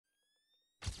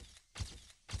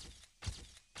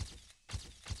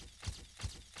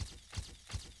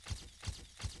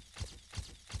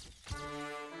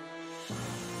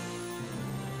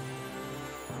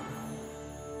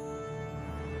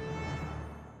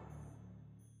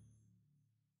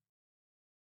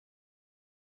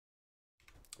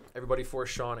everybody for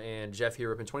Sean and Jeff here.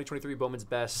 Ripping 2023 Bowman's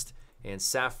Best and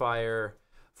Sapphire.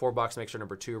 4-box mixer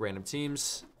number 2, random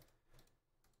teams.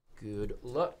 Good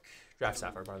luck. Draft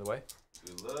Sapphire, by the way.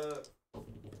 Good luck.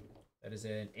 That is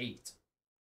an 8.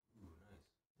 Ooh, nice.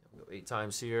 We'll go 8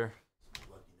 times here.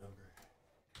 Lucky number.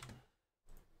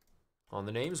 On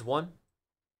the names, 1,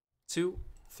 2,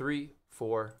 3,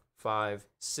 4, 5,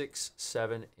 6,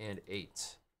 7, and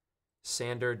 8.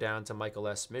 Sander down to Michael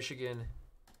S. Michigan.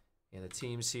 And the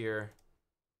teams here,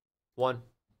 1,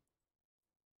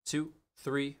 2,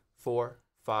 3, 4,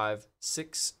 5,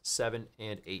 6, 7,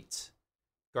 and 8.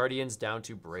 Guardians down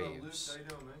to Braves. What's up, Luke? How you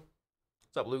doing, man?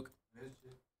 What's up, Luke? Missed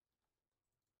you.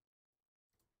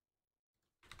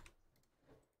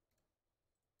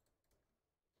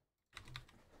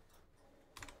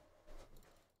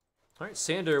 All right,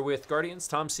 Sander with Guardians,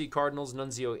 Tom C. Cardinals,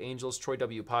 Nunzio Angels, Troy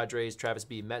W. Padres, Travis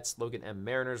B. Mets, Logan M.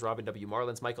 Mariners, Robin W.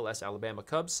 Marlins, Michael S. Alabama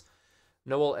Cubs,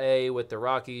 Noel A. with the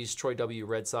Rockies, Troy W.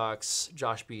 Red Sox,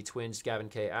 Josh B. Twins, Gavin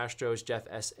K. Astros, Jeff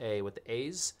S. A. with the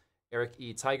A's, Eric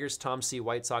E. Tigers, Tom C.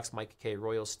 White Sox, Mike K.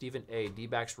 Royals, Stephen A.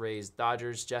 D-backs Rays,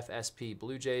 Dodgers, Jeff S. P.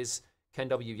 Blue Jays, Ken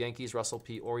W. Yankees, Russell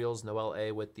P. Orioles, Noel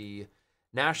A. with the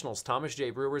Nationals, Thomas J.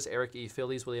 Brewers, Eric E.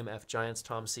 Phillies, William F. Giants,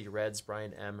 Tom C. Reds,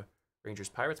 Brian M. Rangers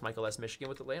Pirates, Michael S. Michigan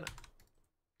with Atlanta.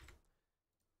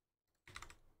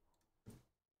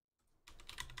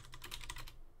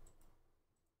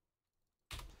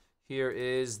 Here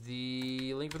is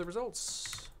the link for the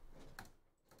results.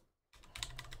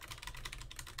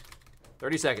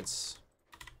 30 seconds.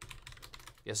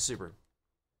 Yes, super.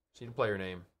 Just need a player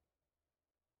name.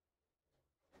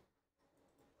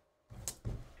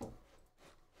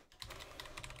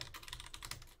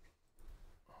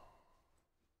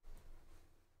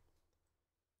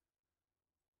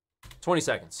 $20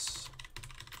 seconds.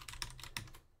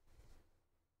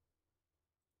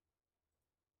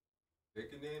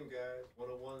 Pick a name, guys.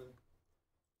 101.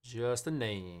 Just a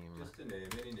name. Just a name,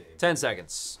 any name. 10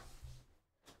 seconds.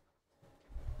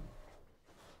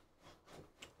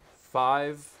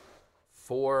 5,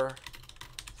 4,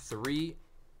 3,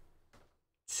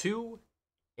 2,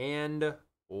 and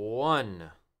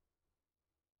 1.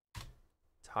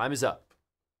 Time is up.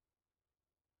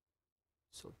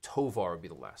 So Tovar would be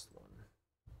the last one.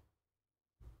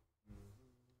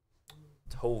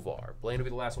 Tovar. Blaine would be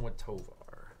the last one with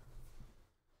Tovar.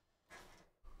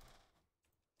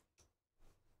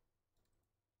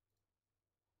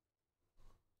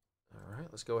 All right,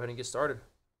 let's go ahead and get started.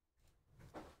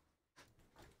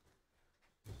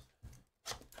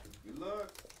 Good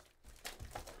luck.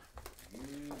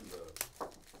 Good luck.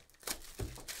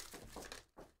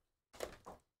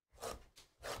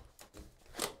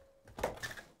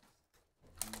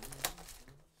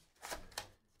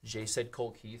 Jace said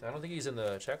Cole Keith. I don't think he's in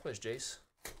the checklist, Jace.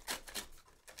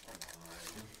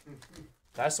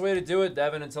 That's the way to do it,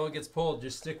 Devin, until it gets pulled.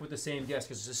 Just stick with the same guess,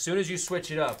 because as soon as you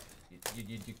switch it up,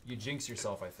 you jinx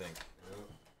yourself, I think. Yep.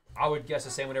 I would guess the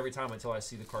same one every time until I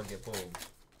see the card get pulled.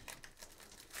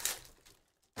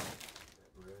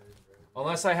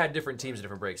 Unless I had different teams and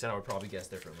different breaks, then I would probably guess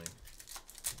differently.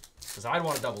 Because I'd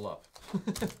want to double up.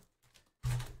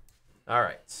 All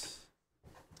right.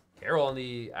 Carroll on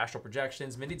the Astral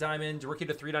Projections. Mindy Diamond, rookie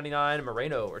to $3.99.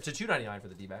 Moreno, or to $2.99 for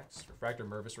the D-backs. Refractor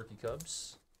Mervis, rookie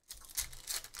Cubs.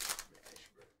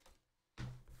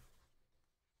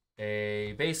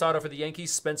 A base auto for the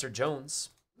Yankees, Spencer Jones.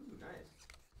 Ooh, nice.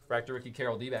 Refractor rookie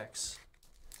Carroll D-backs.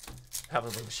 Have a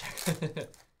little check.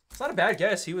 It's not a bad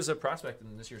guess. He was a prospect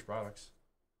in this year's products.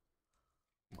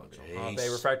 A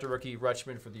refractor rookie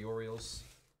Rutschman for the Orioles.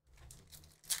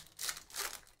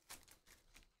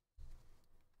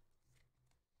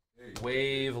 Hey,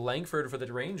 Wave Langford for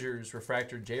the Rangers.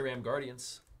 Refractor J-Ram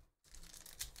Guardians.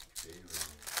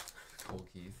 Cole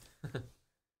Keith.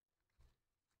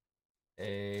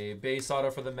 A base auto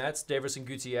for the Mets, Davison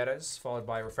Gutierrez, followed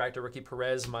by refractor rookie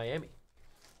Perez, Miami.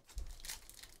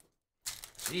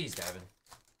 Jeez, Devin.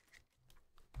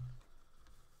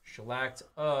 Shellacked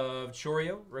of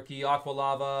Chorio, rookie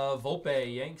Aqualava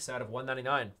Volpe, Yanks out of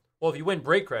 $1.99. Well, if you win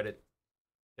break credit,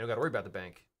 you don't got to worry about the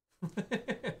bank.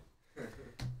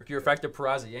 Rookie refractor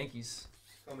Peraza, Yankees.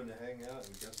 coming to hang out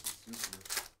and guess the super.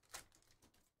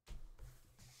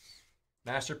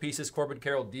 Masterpieces, Corbin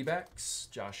Carroll D-backs.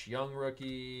 Josh Young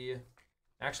rookie.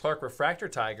 Max Clark Refractor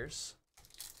Tigers.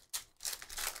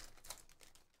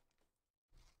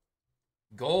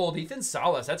 Gold, Ethan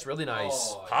Salas. That's really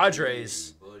nice. Oh,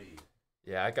 Padres. hey, buddy.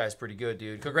 Yeah, that guy's pretty good,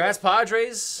 dude. Congrats,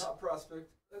 Padres. Top prospect.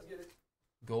 Let's get it.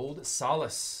 Gold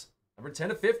Salas. Number 10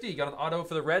 to 50. Got an auto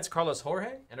for the Reds, Carlos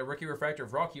Jorge. And a rookie refractor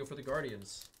of Rockio for the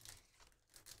Guardians.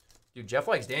 Dude, Jeff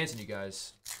likes dancing, you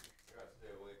guys. Gotta stay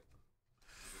awake.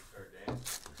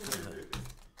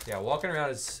 Yeah, walking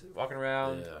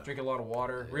around, drinking a lot of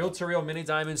water. Real to real mini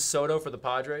diamond Soto for the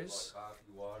Padres.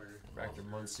 Coffee, water. Refractor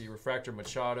Muncie, refractor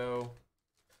Machado.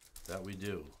 That we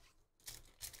do.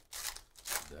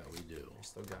 We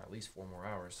still got at least 4 more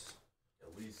hours.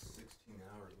 At least 16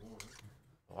 hours more.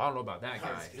 Well, I don't know about that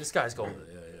guy. This guy's going.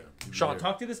 Yeah. Sean,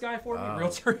 talk to this guy for me. Real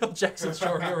to real Jackson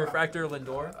Short here, refractor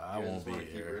Lindor. I won't be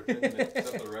here.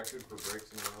 Set the record for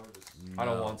breaks in a row. I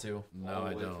don't want to. No,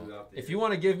 I don't. If you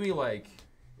want to give me like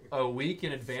a week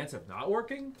in advance of not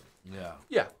working,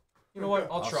 yeah. You know what?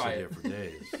 I'll try it. Here for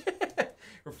days.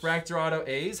 Refractor auto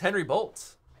A's, Henry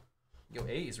Bolt. Yo,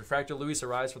 A's. Refractor Luis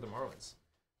Ariz for the Marlins.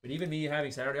 But even me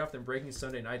having Saturday off and breaking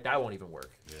Sunday night, that won't even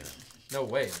work. Yeah. No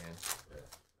way, man. Yeah,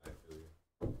 I feel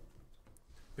you.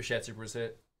 Bichette Super's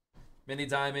hit. Mini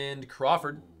Diamond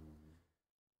Crawford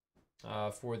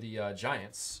for the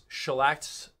Giants.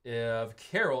 Shellacked of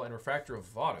Carroll and refractor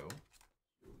of Votto.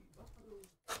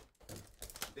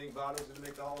 Think Votto's gonna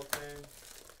make the Hall of Fame?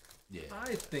 Yeah.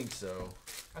 I think so.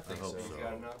 I hope He's so.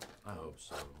 got enough? I hope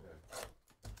so.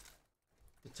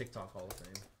 The TikTok Hall of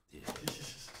Fame. Yeah.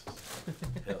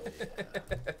 Hell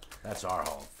yeah. That's our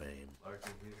Hall of Fame.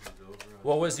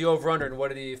 What was the over-under and what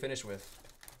did he finish with?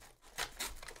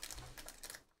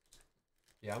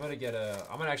 Yeah,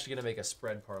 I'm actually gonna make a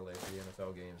spread parlay for the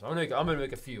NFL games. I'm gonna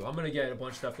make a few. I'm gonna get a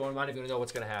bunch of stuff going. I'm not even gonna know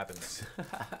what's gonna happen.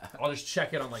 I'll just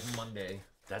check it on like Monday.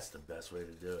 That's the best way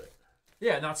to do it.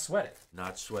 Yeah, not sweat it.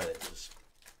 Not sweat it. Just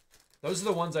Those are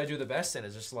the ones I do the best in.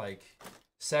 Is just like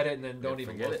set it and then don't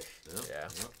even forget look. it. Yeah.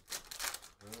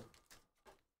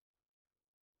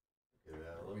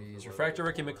 He's Refractor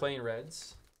Ricky McClain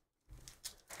Reds.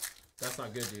 That's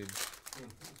not good, dude.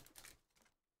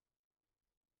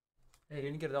 Hey, he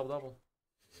didn't get a double-double.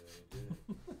 Yeah, he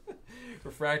did.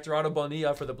 Refractor Auto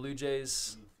Bonilla for the Blue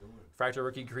Jays. Refractor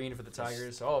Rookie Green for the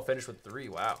Tigers. Oh, finished with 3.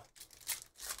 Wow.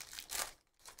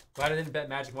 Glad I didn't bet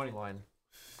Magic Money Line.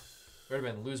 Would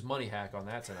have been lose money hack on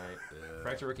that tonight.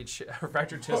 Yeah.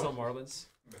 Refractor Chisholm Marlins.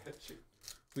 Magic.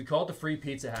 We call it the free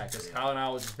pizza hack because Kyle and I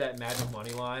will just bet Magic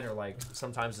Money Line or like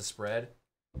sometimes the spread.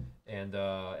 And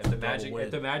if the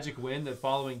Magic win the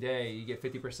following day, you get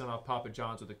 50% off Papa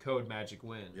John's with the code Magic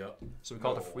Win. Yep. So we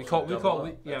call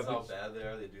That's how bad they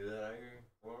are. They do that out here.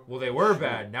 Well, they were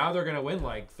bad. Now they're gonna win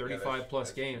like 35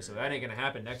 plus games, so that ain't gonna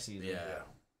happen next season. Yeah.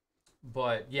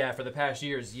 But yeah, for the past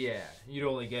years, you'd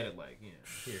only get it like here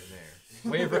and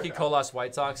there. Wave Rookie Colas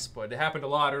White Sox, but it happened a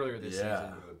lot earlier this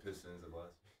season. The Pistons of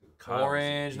last year.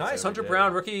 Orange, nice. Hunter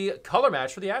Brown Rookie color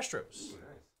match for the Astros. Ooh,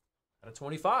 nice. Out of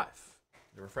 25.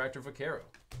 The refractor Vaquero.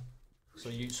 So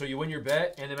you win your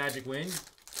bet and the Magic win.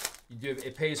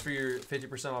 It pays for your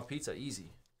 50% off pizza.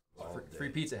 Easy. Free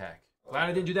pizza hack. Glad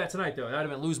I didn't do that tonight though. That would have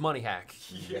been lose money hack.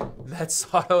 Yeah. That's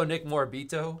Auto Nick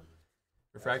Morabito.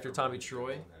 Refractor Tommy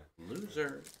Troy.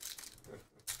 Loser.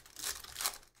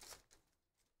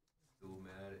 Still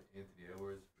mad at Anthony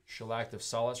Edwards. Shellacked of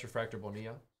Solace. Refractor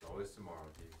Bonilla. It's always tomorrow,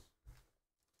 dude.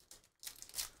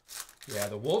 Yeah,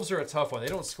 the Wolves are a tough one. They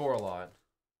don't score a lot.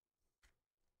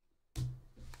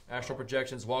 Astral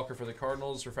Projections, Walker for the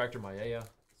Cardinals. Refractor Maella.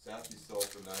 Sappy sold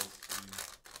for 9.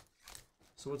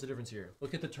 So what's the difference here?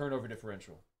 Look at the turnover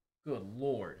differential. Good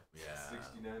Lord. Yeah.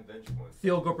 69 bench points.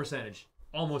 Field goal percentage.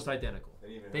 Almost identical.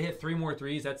 They They hit 3 more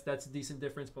threes. That's a decent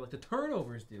difference. But like the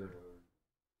turnovers, dude.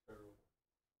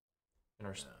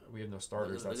 And we have no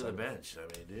starters. Look at the outside. bench. I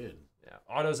mean, dude. Yeah.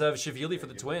 Autos of Shivili for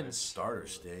the Twins.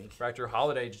 Starters stink. Refractor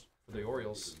Holiday for the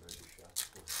Orioles.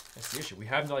 That's the issue. We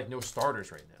have like no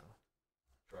starters right now.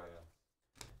 Try out.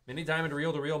 Mini Diamond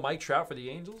Reel to Reel Mike Trout for the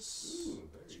Angels.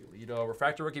 Giolito.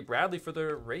 Refractor Rookie Bradley for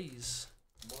the Rays.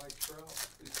 Mike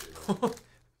Trout.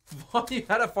 Why you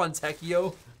had a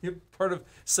Fontecchio? You're part of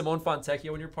Simone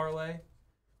Fontecchio in your parlay. I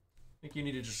think you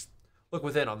need to just look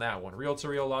within on that one. Real to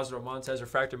Real Lazaro Montez.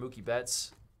 Refractor Mookie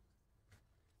Betts.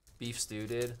 Beef stew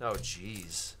did. Oh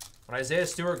jeez. When Isaiah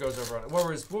Stewart goes over on what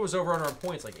was over on our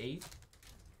points like 8.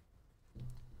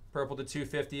 Purple to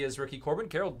 250 is Ricky Corbin.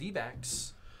 Carroll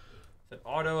D-backs. An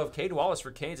auto of Cade Wallace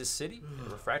for Kansas City.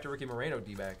 And refractor Ricky Moreno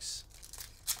D-backs.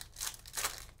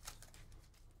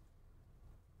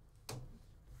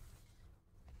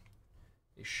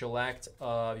 A shellacked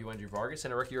of Yuendry Vargas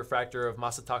and a rookie refractor of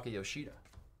Masataka Yoshida.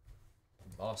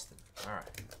 From Boston. All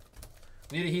right.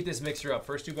 We need to heat this mixer up.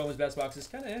 First 2 Bowman's best boxes,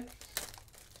 kind of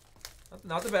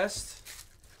not the best.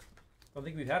 Don't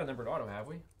think we've had a numbered auto, have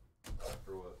we?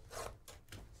 For what?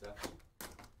 Sappy.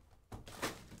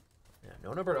 Yeah,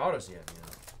 no numbered autos yet.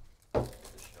 Good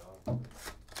shot.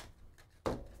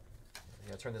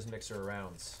 Yeah, turn this mixer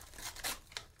around.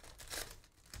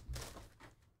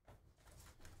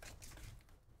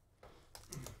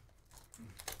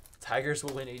 Tigers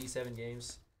will win 87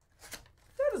 games.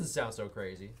 doesn't sound so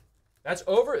crazy. That's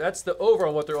over. That's the over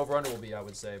on what their over-under will be, I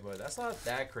would say. But that's not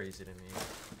that crazy to me.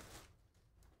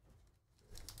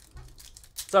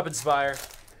 What's up, Inspire?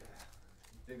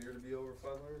 Think they're going to be over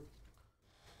 500?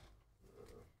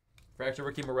 Fractor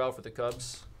Ricky Morrell for the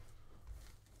Cubs.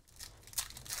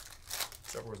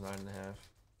 Trevor was 9.5.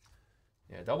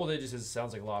 Yeah, double digits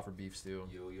sounds like a lot for Beef Stew.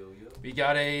 Yo. We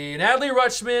got an Adley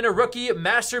Rutschman, a rookie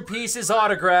masterpieces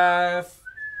autograph.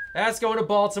 That's going to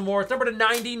Baltimore. It's number to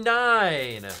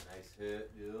 99. Nice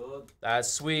hit, dude. That's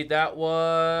sweet. That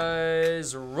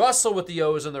was Russell with the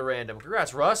O's in the random.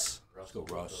 Congrats, Russ. Let's go,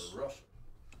 Russ. I'm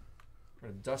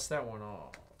going to dust that one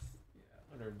off.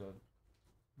 Yeah,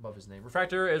 above his name.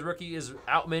 Refractor as rookie is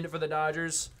Outman for the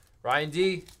Dodgers. Ryan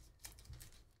D.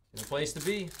 In the place to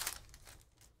be.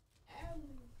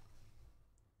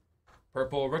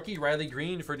 Purple rookie, Riley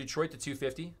Green for Detroit to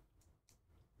 250.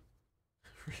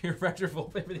 Refractor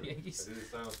Volpe for the Yankees. I did a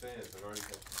silent fans. I've already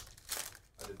catch it.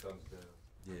 I did thumbs down.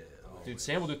 Yeah. Dude,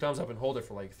 Sam will do thumbs up and hold it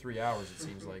for like 3 hours, it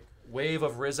seems like. Wave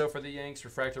of Rizzo for the Yanks.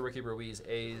 Refractor Ricky Ruiz,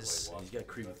 A's. He's got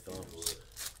creepy thumbs.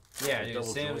 Yeah, dude, Double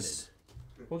Sam's...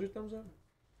 Hold your thumbs up.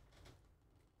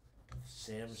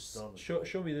 Sam's thumbs.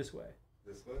 Show me this way.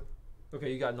 This way?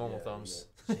 Okay, you got normal thumbs.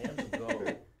 Sam's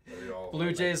go.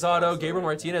 Blue Jays auto, Gabriel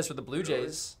Martinez for the Blue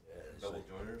Jays. Double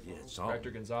joiners? Yeah, it's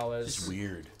Refractor Gonzalez. just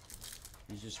weird.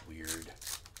 He's just weird.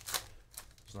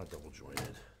 It's not double jointed.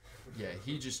 Yeah,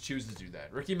 he just chooses to do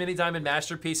that. Rookie Mini Diamond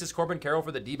Masterpieces, Corbin Carroll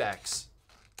for the D-backs.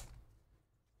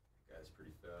 Guy's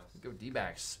pretty fast. Go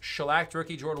D-backs. Shellacked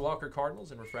rookie Jordan Walker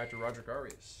Cardinals and refractor Roderick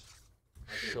Arias.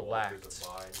 Shellacked.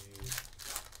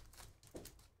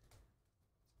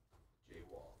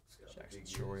 Jackson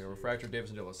Chorio. Refractor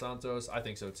Davidson De Los Santos. I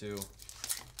think so too.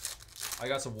 I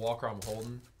got some Walker I'm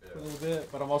holding for a little bit,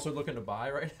 but I'm also looking to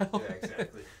buy right now. Yeah,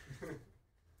 exactly.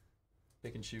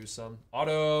 Pick and choose some.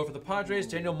 Auto for the Padres,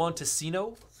 Daniel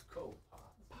Montesino. Let's go.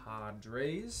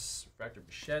 Padres. Refractor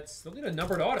Bichettes. They'll need a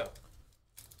numbered auto.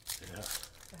 Yeah.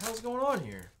 What the hell's going on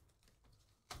here?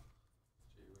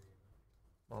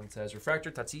 Montez. Refractor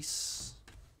Tatis.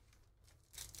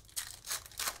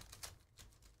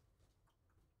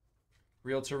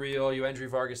 Real to real, Euandry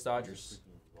Vargas Dodgers.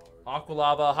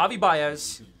 Aqualava, Javi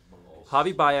Baez.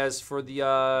 Javi Baez for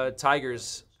the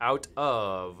Tigers out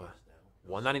of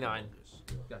 199.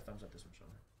 Got a thumbs up this one, Sean.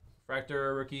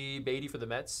 Fractor rookie Beatty for the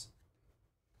Mets.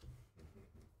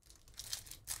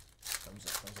 Thumbs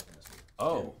up on this one.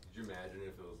 Oh, Could you imagine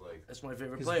if it was like... that's my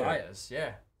favorite His player. Baez,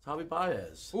 yeah. Javi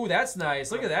Baez. Ooh, that's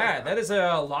nice. Look at that. That is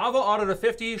a Lava auto to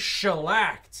 50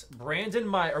 shellacked.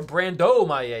 Brando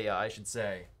Maia, I should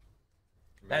say.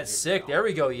 That's sick. There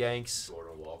we go, Yanks.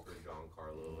 Jordan Walker,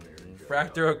 Giancarlo, and Aaron Judge.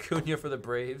 Fractor Acuna for the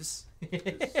Braves. 6,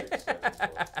 7, 12.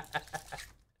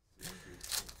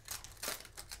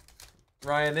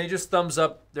 Ryan, they just thumbs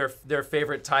up their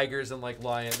favorite Tigers and like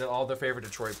Lion, all their favorite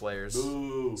Detroit players.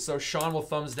 Ooh. So Sean will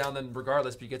thumbs down then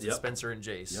regardless because it's Yep. Spencer and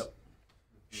Jace. Yep.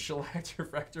 Shellacked,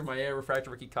 Refractor, Maia,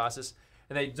 Refractor, Ricky Casas.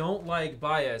 And they don't like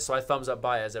Baez, so I thumbs up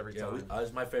Baez every Yeah, time.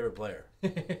 that's my favorite player.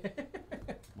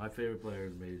 My favorite player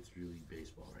has made it through League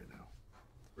Baseball right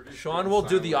now. Sean will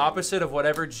do the opposite of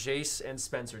whatever Jace and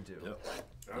Spencer do. Yep.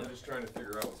 I'm just trying to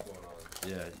figure out what's going on.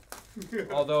 Yeah.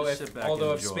 Although Just if sit back and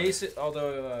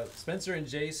enjoy. Spencer and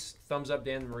Jace thumbs up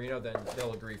Dan Marino, then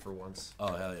they'll agree for once.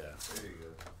 Oh, hell yeah. There you go.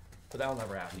 But that'll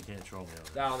never happen. You can't troll me on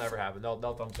that. That'll never happen. They'll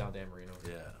thumbs down Dan Marino.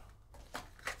 Yeah.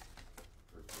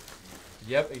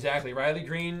 Yep, exactly. Riley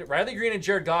Green and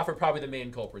Jared Goff are probably the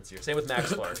main culprits here. Same with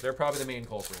Max Clark. They're probably the main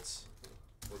culprits.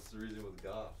 What's the reason with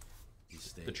Goff? He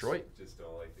stinks. Detroit. Just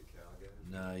don't like the Cal guy?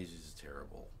 Nah, he's just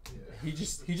terrible. Yeah. He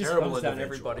just Terrible thumbs down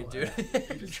individual, everybody,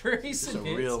 dude. He's Grayson a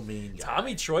Hicks. real mean guy.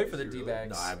 Tommy Troy for the Is he really?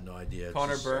 D-backs. No, I have no idea. It's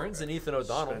Connor just- Burns and Ethan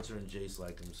O'Donnell. Spencer and Jace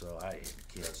like him, so I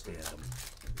can't stand him.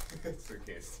 So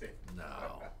can't stand.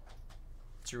 No.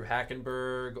 Drew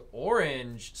Hackenberg,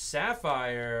 Orange,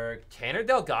 Sapphire, Canner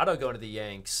Delgado going to the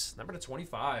Yanks. Number to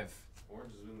 25.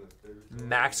 Orange is in the third.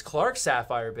 Max Clark,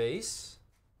 Sapphire base.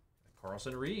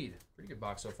 Carlson Reed. Pretty good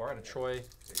box so far. Out of Troy,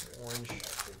 Orange,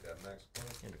 Take that Max Clark.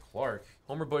 and a Clark.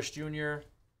 Homer Bush Jr.,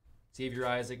 Xavier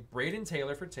Isaac, Braden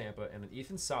Taylor for Tampa, and an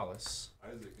Ethan Salas.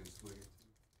 Isaac can swing it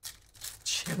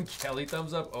too. Jim Kelly,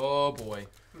 thumbs up. Oh, boy.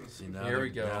 See, now Here we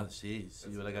they- go. Now, see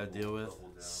what I got to deal with? Double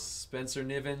down. Spencer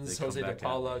Nivens, They come Jose back at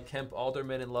DePaula, me. Kemp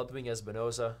Alderman, and Ludwig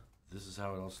Espinoza. This is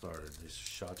how it all started. They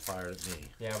shots fired at me.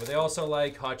 Yeah, but they also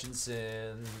like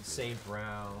Hutchinson, St.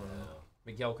 Brown,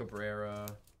 Miguel Cabrera,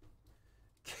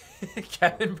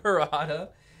 Kevin Parada,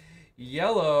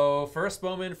 yellow, first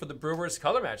Bowman for the Brewers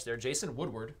color match there. Jason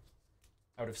Woodward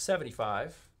out of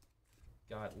 75.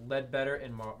 Got Ledbetter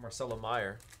and Marcelo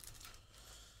Meyer.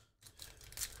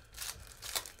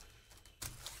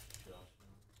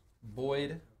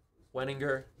 Boyd,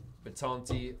 Wenninger,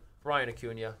 Batonti, Brian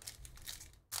Acuna.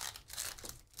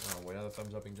 Oh, wait, another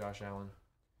thumbs upping Josh Allen.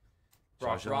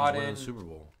 Brock Rodden. Super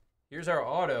Bowl. Here's our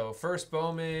auto. First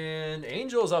Bowman,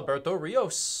 Angels, Alberto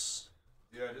Rios.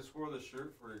 Yeah, I just wore the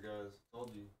shirt for you guys.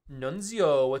 Told you.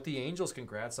 Nunzio with the Angels.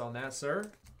 Congrats on that, sir.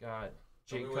 Got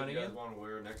Jake Tell me what you Cunningham. guys want to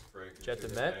wear next break. Jet the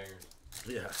Met.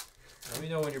 Yeah. Let me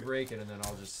know when you're breaking, and then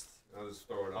I'll just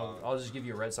throw it on. I'll just give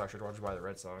you a Red Sox shirt. Why don't you buy the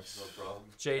Red Sox? No problem.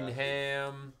 Jaden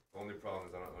Ham. Only problem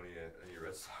is I don't own any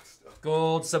Red Sox stuff.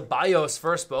 Gold Ceballos.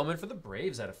 First Bowman for the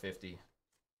Braves out of 50.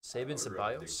 Saban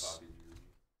Ceballos.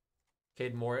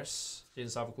 Cade Morris. Jaden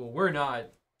Savacool. We're not.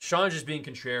 Sean's just being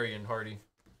contrarian, Hardy.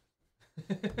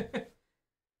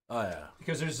 Oh yeah.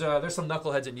 Because there's some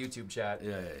knuckleheads in YouTube chat.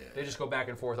 Yeah. They just go back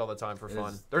and forth all the time for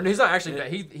fun. He's not actually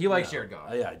bad. He likes Jared Goff.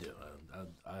 Yeah, I do.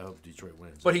 I hope Detroit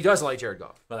wins. But he doesn't like Jared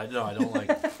Goff. But I don't like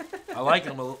him. I like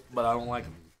him, but I don't like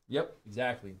him. Yep,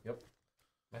 exactly. Yep.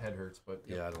 My head hurts, but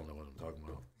yep. Yeah, I don't know what I'm talking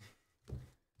about.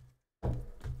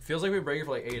 Feels like we've been breaking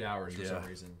for like 8 hours for some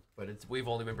reason. But we've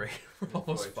only been breaking for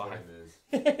almost 5.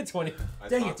 20.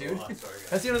 Dang it, dude.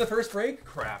 That's the end of the first break?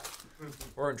 Crap.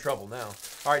 We're in trouble now.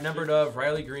 All right, numbered of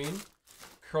Riley Green,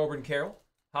 Corbin Carroll,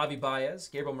 Javi Baez,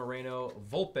 Gabriel Moreno,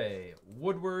 Volpe,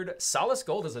 Woodward. Salas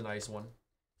Gold is a nice one.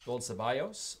 Gold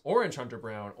Ceballos, Orange Hunter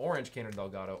Brown, Orange Canada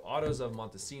Delgado, Autos of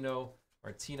Montesino,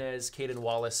 Martinez, Caden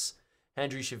Wallace,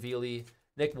 Hendry Shavili,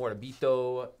 Nick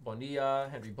Mortabito, Bonilla,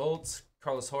 Henry Bolts,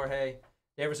 Carlos Jorge,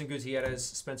 Everson Gutierrez,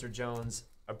 Spencer Jones,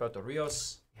 Alberto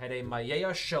Rios. Had a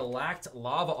Maya shellacked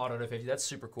lava auto to 50. That's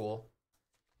super cool.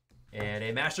 And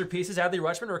a Masterpieces Adley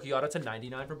Rutschman rookie auto to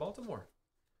 99 for Baltimore.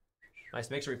 Nice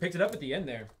mixer. We picked it up at the end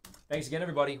there. Thanks again,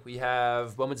 everybody. We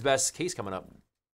have Bowman's Best case coming up.